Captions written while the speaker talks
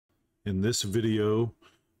In this video,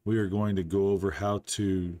 we are going to go over how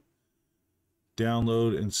to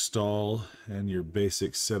download, install, and your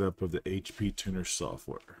basic setup of the HP Tuner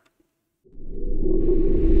software.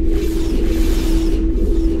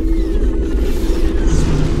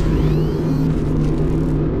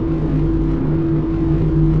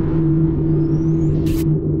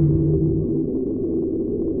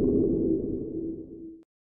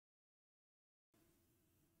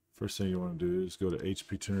 First thing you want to do is go to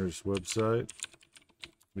HP Tuner's website,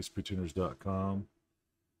 hptuners.com.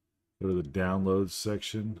 Go to the downloads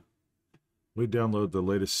section. We download the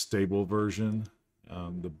latest stable version.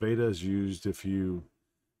 The beta is used if you,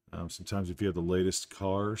 sometimes if you have the latest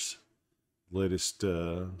cars, let's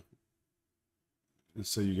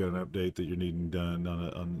say you got an update that you're needing done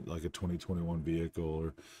on like a 2021 vehicle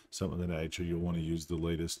or something of that nature, you'll want to use the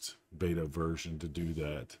latest beta version to do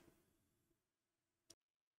that.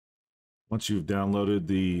 Once you've downloaded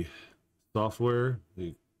the software,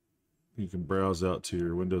 you can browse out to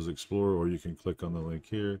your Windows Explorer, or you can click on the link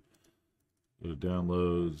here. Go to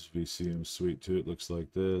Downloads, VCM Suite 2. It looks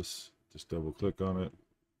like this. Just double click on it.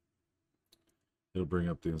 It'll bring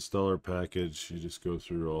up the installer package. You just go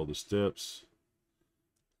through all the steps,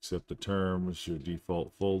 accept the terms, your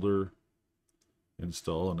default folder,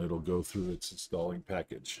 install, and it'll go through its installing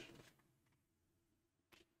package.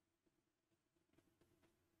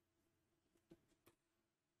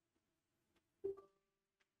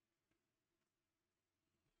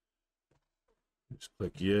 Just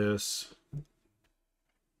click yes.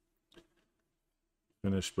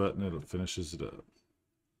 Finish button, it finishes it up.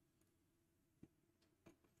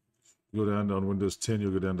 Go down on Windows 10,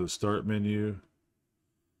 you'll go down to the start menu.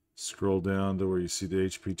 Scroll down to where you see the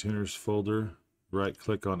HP Tuners folder. Right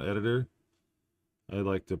click on editor. I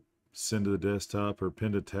like to send to the desktop or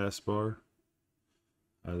pin to taskbar.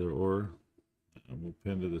 Either or. And we'll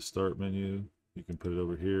pin to the start menu. You can put it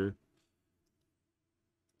over here.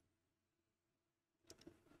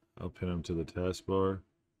 I'll pin them to the taskbar.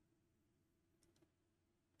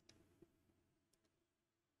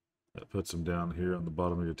 That puts them down here on the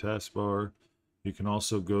bottom of your taskbar. You can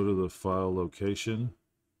also go to the file location.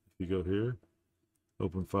 If you go here,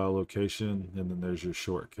 open file location, and then there's your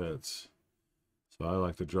shortcuts. So I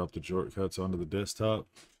like to drop the shortcuts onto the desktop.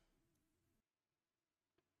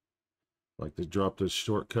 I like to drop the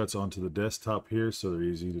shortcuts onto the desktop here so they're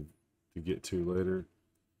easy to get to later.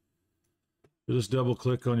 You just double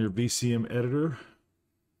click on your Vcm Editor.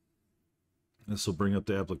 This will bring up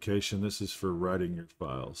the application. This is for writing your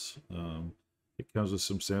files. It comes with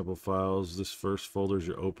some sample files. This first folder is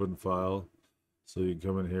your open file. So you can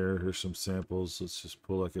come in here, here's some samples. Let's just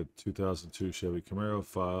pull like a 2002 Chevy Camaro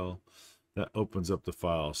file. That opens up the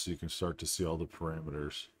file so you can start to see all the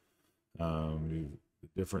parameters.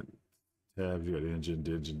 Different tabs, you got engine,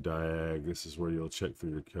 diag. This is where you'll check for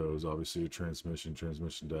your codes. Obviously your transmission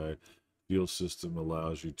diag. Fuel system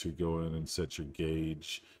allows you to go in and set your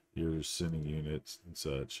gauge, your sending units and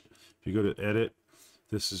such. If you go to edit,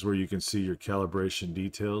 this is where you can see your calibration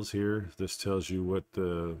details here. This tells you what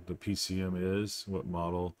the PCM is, what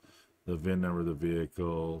model, the VIN number of the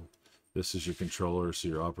vehicle. This is your controller, so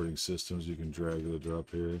your operating systems. You can drag the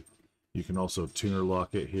drop here. You can also tuner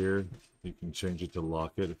lock it here. You can change it to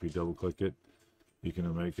lock it. If you double click it, you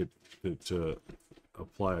can make it to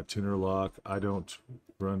apply a tuner lock. I don't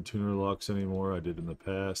run tuner locks anymore. I did in the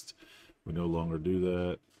past. We no longer do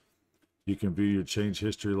that. You can view your change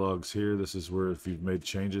history logs here. This is where if you've made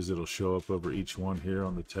changes, it'll show up over each one here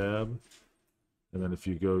on the tab. And then if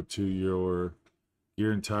you go to your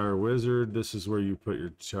gear and tire wizard, this is where you put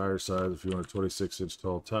your tire size. If you want a 26-inch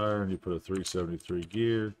tall tire and you put a 373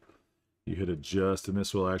 gear, you hit adjust, and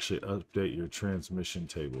this will actually update your transmission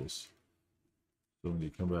tables. So when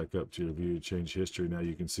you come back up to your view change history, now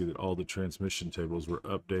you can see that all the transmission tables were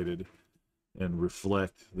updated and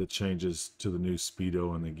reflect the changes to the new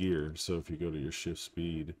speedo and the gear. So if you go to your shift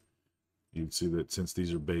speed, you'd see that since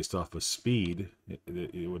these are based off of speed,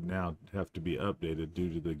 it would now have to be updated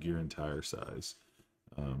due to the gear and tire size.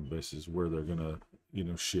 This is where they're gonna,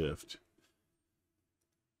 shift.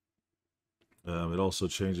 It also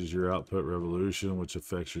changes your output revolution, which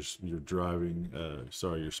affects your driving,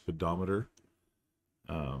 your speedometer.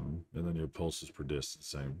 And then your pulses per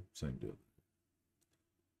distance, same deal.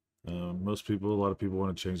 A lot of people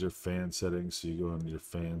want to change their fan settings, so you go into your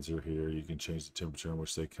fans are here. You can change the temperature in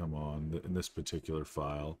which they come on in this particular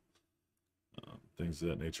file. Things of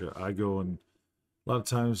that nature. I go in, a lot of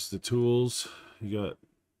times the tools, you got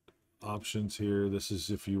options here. This is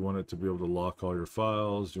if you want it to be able to lock all your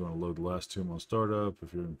files. You want to load the last two on startup.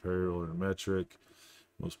 If you're imperial or metric,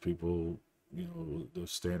 most people, the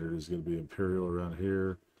standard is going to be imperial around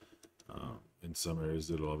here. In some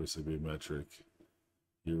areas, it'll obviously be metric.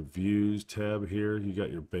 Your views tab here, you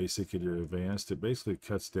got your basic and your advanced. It basically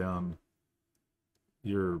cuts down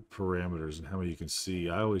your parameters and how many you can see.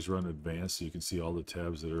 I always run advanced so you can see all the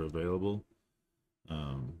tabs that are available.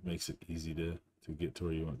 Makes it easy to get to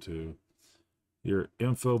where you want to. Your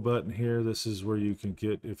info button here, this is where you can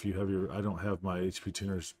get, if you have your, I don't have my HP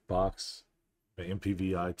tuners box, my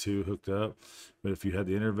MPVI2 hooked up, but if you had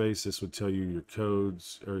the interface, this would tell you your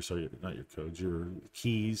codes, or sorry, not your codes, your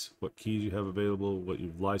keys, what keys you have available, what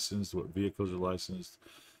you've licensed, what vehicles are licensed.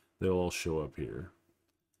 They'll all show up here.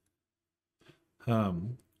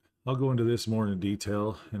 I'll go into this more in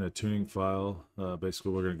detail in a tuning file.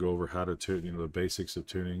 Basically, we're going to go over how to tune, the basics of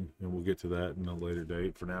tuning, and we'll get to that in a later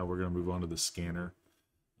date. For now, we're going to move on to the scanner,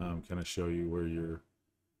 kind of show you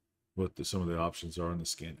where some of the options are in the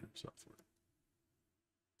scanner software.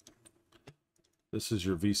 This is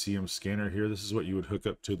your VCM scanner here. This is what you would hook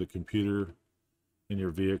up to the computer in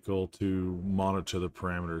your vehicle to monitor the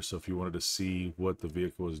parameters. So if you wanted to see what the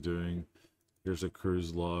vehicle is doing, here's a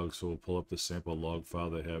cruise log, so we'll pull up the sample log file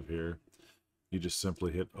they have here. You just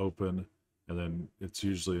simply hit open, and then it's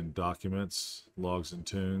usually in documents, logs and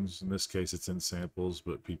tunes. In this case, it's in samples,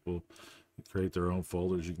 but people create their own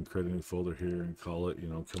folders. You can create a new folder here and call it,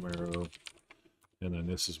 Camaro. And then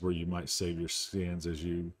this is where you might save your scans as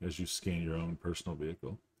you scan your own personal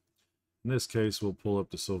vehicle. In this case, we'll pull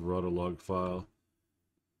up the Silverado log file.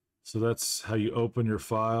 So that's how you open your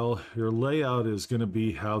file. Your layout is going to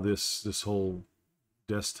be how this whole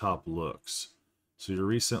desktop looks. So your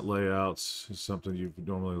recent layouts is something you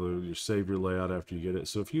normally do. You save your layout after you get it.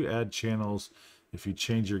 So if you add channels, if you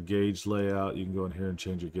change your gauge layout, you can go in here and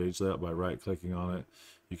change your gauge layout by right-clicking on it.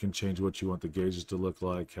 You can change what you want the gauges to look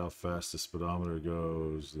like, how fast the speedometer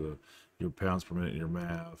goes, your pounds per minute, your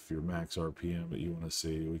MAF, your max RPM that you want to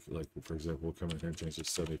see. Like, for example, we'll come in here and change to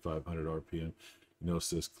 7,500 RPM. You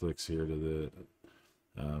notice this clicks here to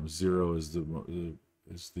the 0 is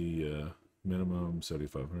the minimum,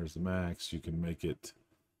 7,500 is the max. You can make it,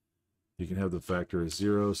 you can have the factor at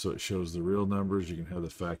 0 so it shows the real numbers. You can have the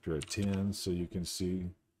factor at 10 so you can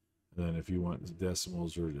see. And then if you want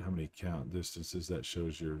decimals or how many count distances, that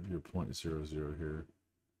shows your 0.00 here.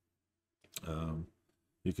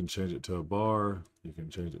 You can change it to a bar. You can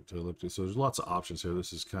change it to elliptic. So there's lots of options here.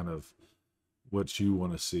 This is kind of what you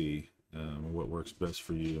want to see, what works best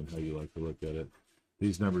for you and how you like to look at it.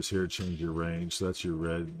 These numbers here change your range. So that's your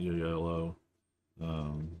red, your yellow.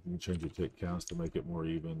 You can change your tick counts to make it more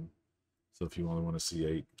even. So if you only want to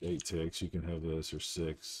see eight ticks, you can have this, or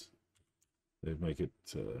 6. They make it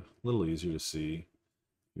a little easier to see.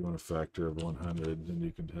 If you want a factor of 100, then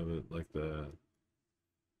you can have it like that.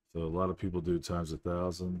 So a lot of people do times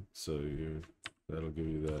 1,000, so that'll give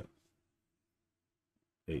you that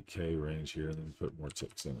 8K range here, and then put more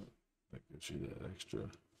ticks in it. That gives you that extra.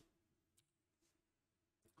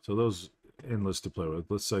 So those endless to play with.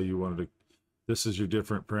 Let's say you wanted to, this is your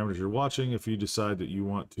different parameters you're watching. If you decide that you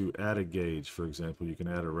want to add a gauge, for example, you can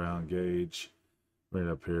add a round gauge. Right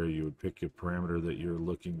up here, you would pick your parameter that you're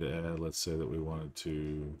looking to add. Let's say that we wanted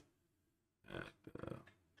to add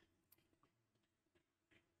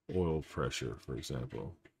oil pressure, for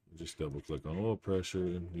example. Just double click on oil pressure,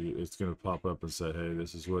 and it's going to pop up and say, hey,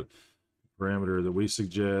 this is what parameter that we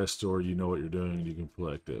suggest, or you know what you're doing, and you can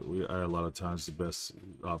select it. A lot of times the best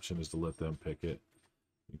option is to let them pick it.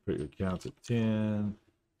 You put your counts at 10,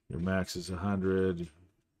 your max is 100,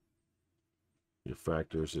 your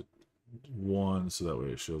factors at 1, so that way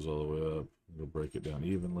it shows all the way up. It'll break it down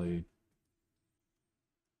evenly.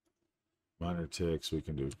 Minor ticks, we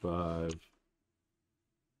can do 5.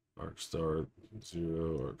 Arc start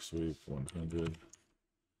 0, arc sweep 100.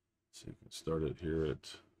 So you can start it here at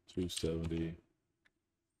 270.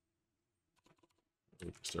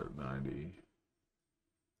 We can start 90. Bring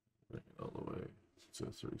it all the way to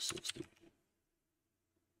 360.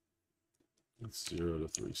 It's 0 to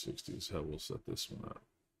 360 is how we'll set this one up.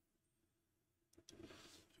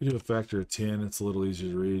 If you do a factor of 10, it's a little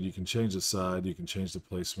easier to read. You can change the side, you can change the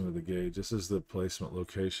placement of the gauge. This is the placement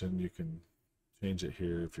location. You can change it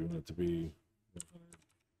here if you want it to be 100.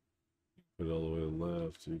 You can put it all the way to the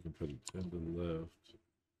left, so you can put it 10 to the left.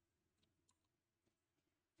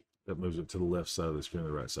 That moves it to the left side of the screen,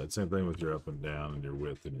 the right side. Same thing with your up and down and your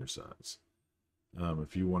width and your size.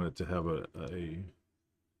 If you want it to have a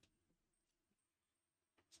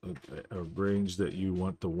range that you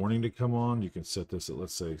want the warning to come on, you can set this at,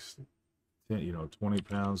 let's say, 10, 20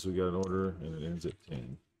 pounds. We got an order, and it ends at 10.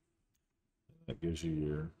 And that gives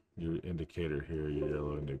you your indicator here, your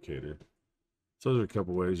yellow indicator. So there's a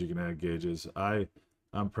couple ways you can add gauges.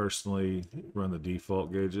 I'm personally run the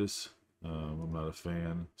default gauges. I'm not a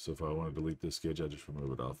fan, so if I want to delete this gauge, I just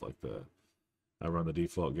remove it off like that. I run the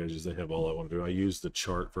default gauges. They have all I want to do. I use the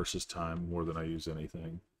chart versus time more than I use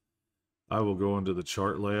anything. I will go into the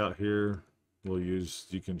chart layout here.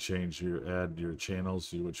 You can add your channels,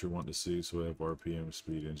 see what you want to see. So we have RPM,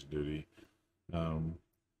 speed, engine duty.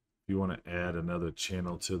 If you want to add another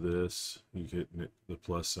channel to this, you get the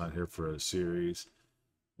plus sign here for a series.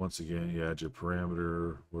 Once again, you add your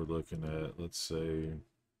parameter. We're looking at, let's say,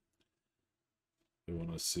 we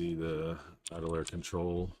want to see the idle air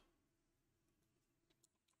control.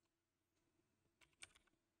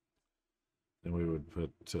 Then we would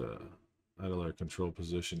put idle air control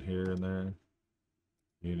position here and there.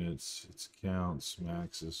 Units, its counts,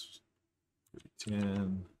 max is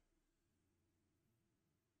 310.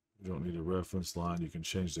 You don't need a reference line. You can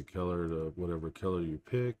change the color to whatever color you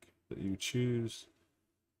pick that you choose.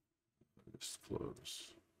 Just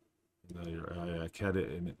close. Now I cut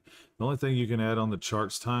it in. The only thing you can add on the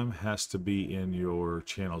charts time has to be in your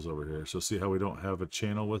channels over here. So see how we don't have a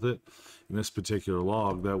channel with it? In this particular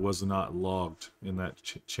log, that was not logged, and that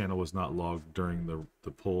channel was not logged during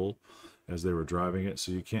the pull as they were driving it.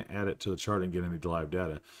 So you can't add it to the chart and get any live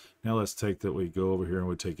data. Now let's take that, we go over here and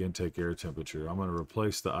we take intake air temperature. I'm going to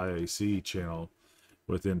replace the IAC channel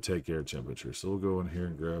with intake air temperature. So we'll go in here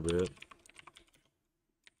and grab it.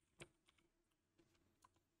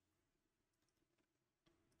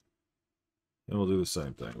 And we'll do the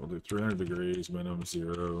same thing. We'll do 300 degrees, minimum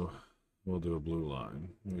 0. We'll do a blue line.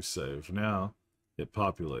 We save. Now it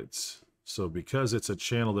populates. So because it's a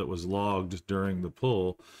channel that was logged during the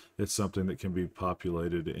pull, it's something that can be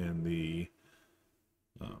populated in the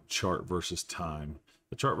chart versus time.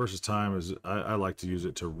 The chart versus time is, I like to use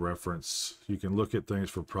it to reference. You can look at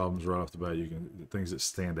things for problems right off the bat. You can, things that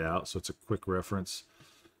stand out. So it's a quick reference.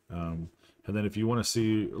 And then if you want to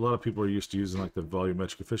see, a lot of people are used to using like the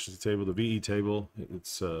volumetric efficiency table, the VE table.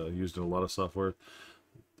 It's used in a lot of software.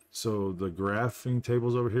 So the graphing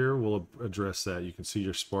tables over here will address that. You can see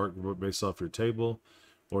your spark based off your table,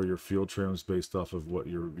 or your fuel trims based off of what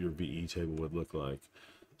your VE table would look like.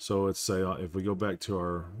 So let's say if we go back to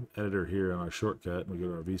our editor here on our shortcut, and we go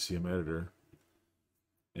to our Vcm Editor,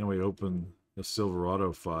 and we open the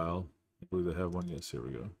Silverado file. I believe they have one. Yes, here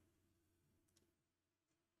we go.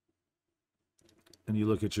 And you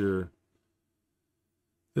look at your,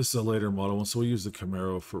 this is a later model one, so we'll use the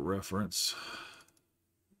Camaro for reference.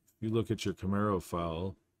 If you look at your Camaro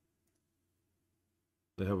file,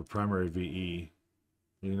 they have a primary VE.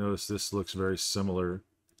 You notice this looks very similar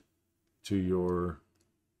to your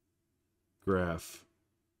graph.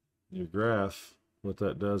 Your graph, what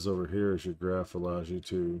that does over here is your graph allows you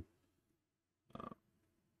to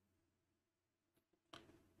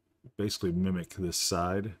basically mimic this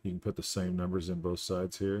side. You can put the same numbers in both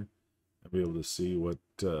sides here and be able to see what,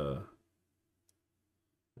 we'll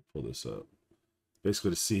pull this up, basically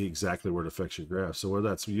to see exactly where it affects your graph. So where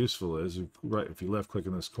that's useful is, right, if you left click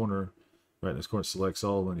in this corner, right in this corner, selects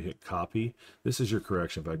all, and then you hit copy. This is your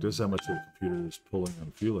correction factor. This is how much your computer is pulling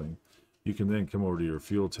on fueling. You can then come over to your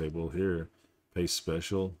fuel table here, paste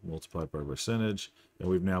special, multiply by percentage, and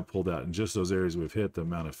we've now pulled out in just those areas we've hit the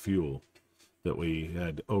amount of fuel that we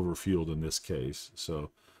had overfueled in this case.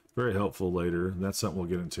 So very helpful later. And that's something we'll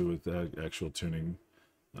get into with that actual tuning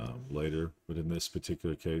later. But in this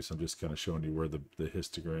particular case, I'm just kind of showing you where the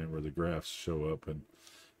histogram, where the graphs show up and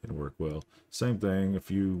work well. Same thing,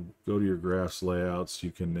 if you go to your graphs layouts,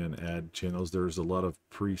 you can then add channels. There's a lot of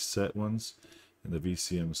preset ones in the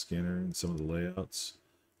Vcm Scanner and some of the layouts.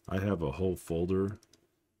 I have a whole folder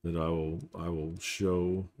that I will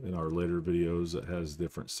show in our later videos that has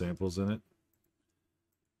different samples in it.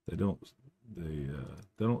 They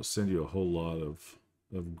don't send you a whole lot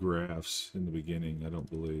of graphs in the beginning, I don't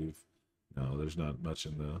believe. No, there's not much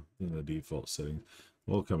in the default setting.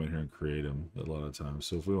 We'll come in here and create them a lot of times.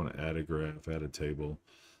 So if we want to add a graph, add a table,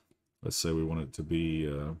 let's say we want it to be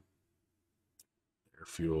air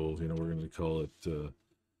fuel, you know, we're going to call it,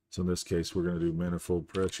 so in this case, we're going to do manifold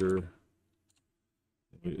pressure.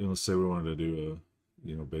 Let's say we wanted to do a,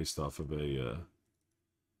 you know, based off of a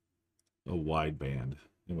wide band,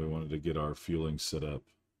 and we wanted to get our fueling set up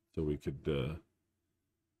so we could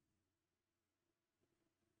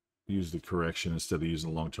use the correction instead of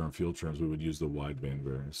using long-term fuel trims. We would use the wideband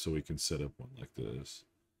variance, so we can set up one like this.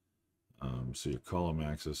 So your column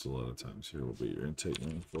axis a lot of times here will be your intake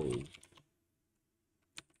manifold.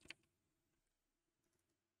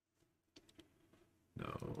 No,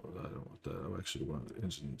 I don't want that. I actually want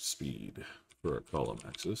engine speed for our column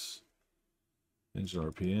axis.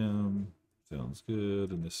 Engine RPM sounds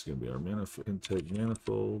good, and this is going to be our intake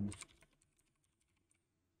manifold.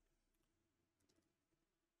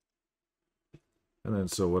 And then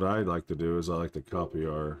so what I like to do is I like to copy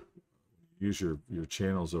use your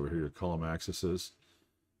channels over here, your column axes.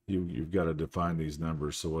 You've got to define these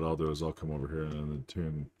numbers. So what I'll do is I'll come over here and in the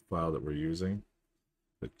tune file that we're using,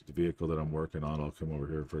 the vehicle that I'm working on, I'll come over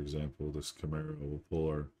here, for example, this Camaro, we'll pull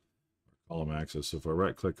our column axis. So if I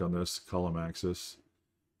right click on this column axis,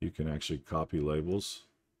 you can actually copy labels.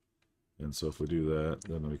 And so if we do that,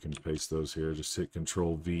 then we can paste those here. Just hit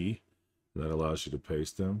Control V. That allows you to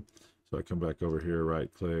paste them. So I come back over here,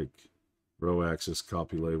 right click, row axis,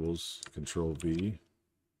 copy labels, Control V. And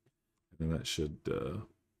then that should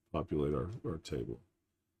populate our table.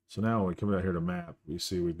 So now when we come out here to map, we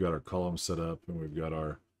see we've got our column set up and we've got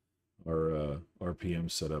our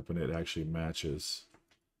RPM set up, and it actually matches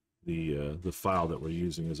the file that we're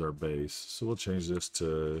using as our base. So we'll change this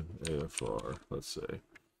to AFR, let's say.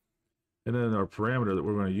 And then our parameter that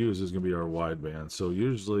we're going to use is going to be our wideband. So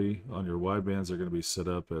usually on your widebands, they're going to be set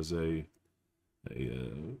up as a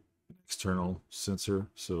external sensor.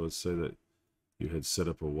 So let's say that you had set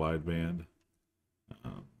up a wideband,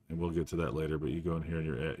 and we'll get to that later. But you go in here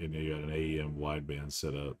and you got an AEM wideband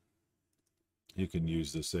set up. You can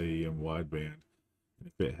use this AEM wideband.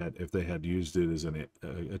 If they had used it as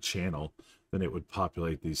a channel, then it would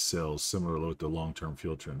populate these cells similar to the long-term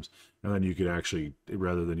field trims. And then you could actually,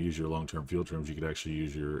 rather than use your long-term field trims, you could actually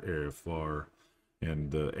use your AFR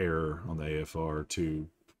and the error on the AFR to,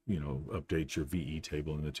 update your VE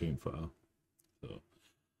table in the tune file. So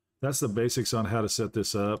that's the basics on how to set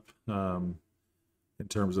this up. In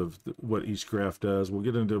terms of what each graph does. We'll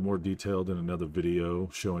get into more detailed in another video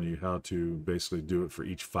showing you how to basically do it for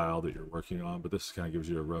each file that you're working on, but this kind of gives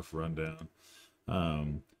you a rough rundown.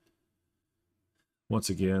 Once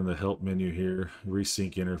again, the help menu here,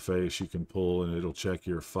 resync interface, you can pull and it'll check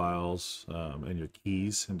your files and your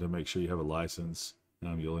keys, and to make sure you have a license,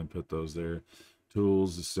 you'll input those there.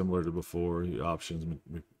 Tools is similar to before. Your options,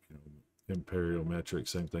 imperial metric,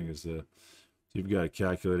 same thing as you've got a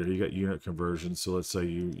calculator, you got unit conversion. So let's say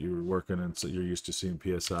you're working and so you're used to seeing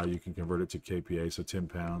PSI, you can convert it to KPA. So 10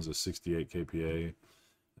 pounds is 68 KPA.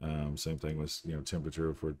 Same thing with,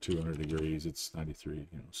 temperature for 200 degrees, it's 93,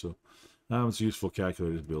 so it's useful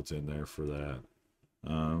calculators built in there for that.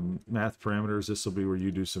 Math parameters, this will be where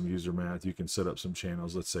you do some user math. You can set up some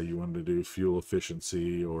channels. Let's say you wanted to do fuel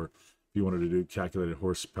efficiency, or if you wanted to do calculated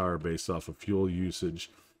horsepower based off of fuel usage.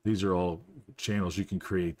 These are all channels, you can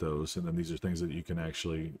create those, and then these are things that you can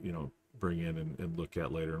actually, bring in and look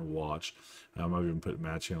at later and watch. I've even put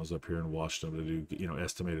math channels up here and watched them to do,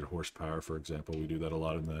 estimated horsepower, for example. We do that a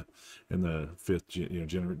lot in the fifth,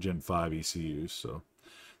 Gen 5 ECUs. So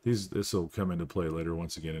this will come into play later,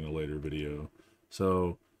 once again, in a later video.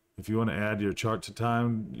 So if you want to add your chart to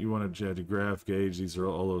time, you want to add your graph, gauge, these are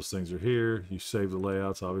all those things are here. You save the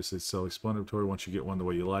layouts. Obviously it's self-explanatory. Once you get one the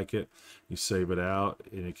way you like it, you save it out,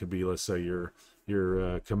 and it could be, let's say your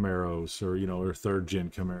Camaros, or third gen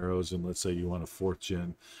Camaros, and let's say you want a fourth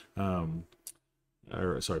gen fourth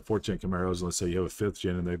gen Camaros, and let's say you have a fifth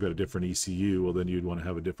gen and they've got a different ECU. Well, then you'd want to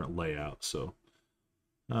have a different layout. So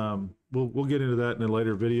we'll get into that in a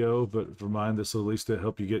later video, but for mine, this will at least to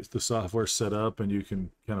help you get the software set up, and you can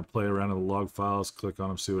kind of play around in the log files, click on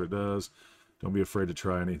them, see what it does. Don't be afraid to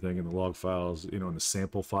try anything in the log files, in the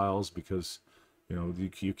sample files, because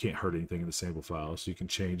you can't hurt anything in the sample files. So you can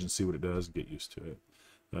change and see what it does and get used to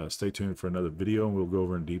it. Stay tuned for another video, and we'll go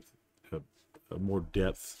over in more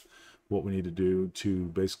depth what we need to do to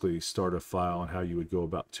basically start a file and how you would go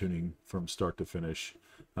about tuning from start to finish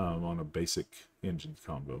on a basic engine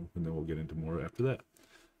combo, and then we'll get into more after that.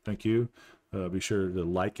 Thank you. Be sure to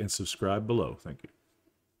like and subscribe below. Thank you.